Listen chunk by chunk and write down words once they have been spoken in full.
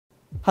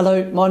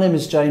Hello, my name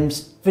is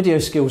James, Video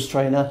Skills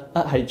Trainer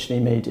at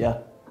HD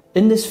Media.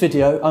 In this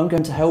video, I'm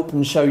going to help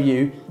and show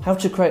you how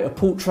to create a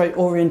portrait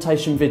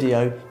orientation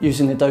video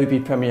using Adobe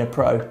Premiere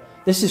Pro.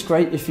 This is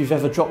great if you've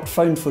ever dropped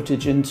phone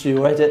footage into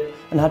your edit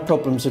and had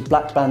problems with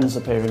black bands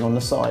appearing on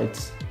the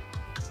sides.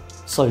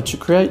 So to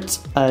create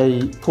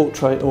a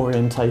portrait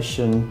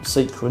orientation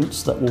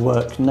sequence that will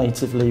work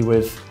natively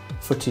with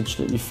footage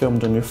that you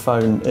filmed on your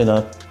phone in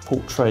a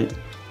portrait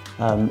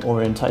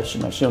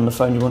orientation. Actually on the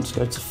phone you want to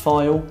go to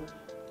File,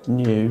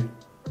 New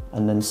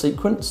and then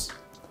Sequence,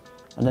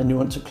 and then you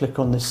want to click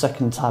on this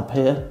second tab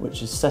here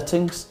which is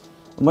Settings,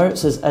 and where it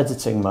says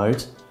Editing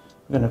Mode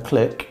we're going to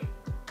click,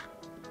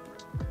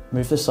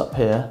 move this up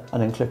here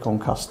and then click on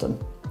Custom.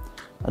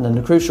 And then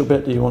the crucial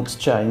bit that you want to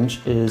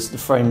change is the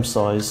frame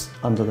size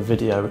under the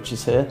video, which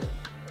is here.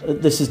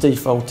 This is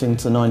defaulting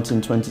to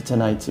 1920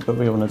 1080, but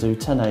we want to do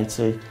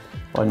 1080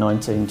 by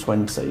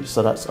 1920.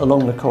 So that's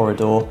along the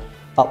corridor,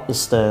 up the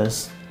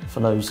stairs, for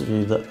those of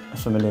you that are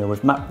familiar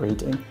with map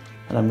reading.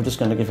 And then we're just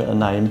going to give it a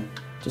name,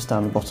 just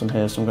down the bottom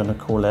here. So I'm going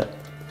to call it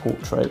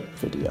Portrait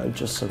Video,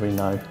 just so we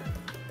know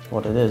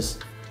what it is.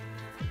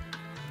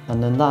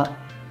 And then that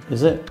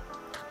is it.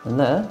 And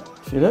there,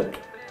 if you look,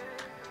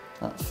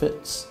 that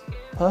fits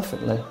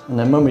perfectly. And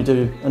then when we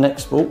do an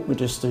export, we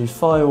just do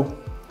File,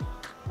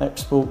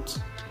 Export,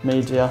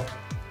 Media.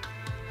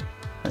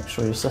 Make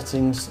sure your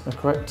settings are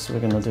correct. So we're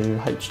going to do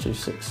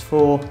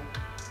H.264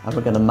 and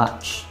we're going to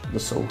match the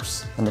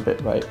source and the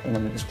bitrate, and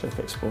then we just click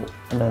Export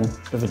and then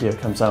the video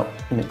comes out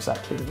in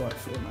exactly the right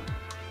format.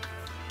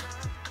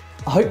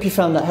 I hope you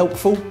found that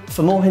helpful.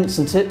 For more hints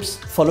and tips,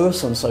 follow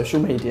us on social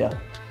media.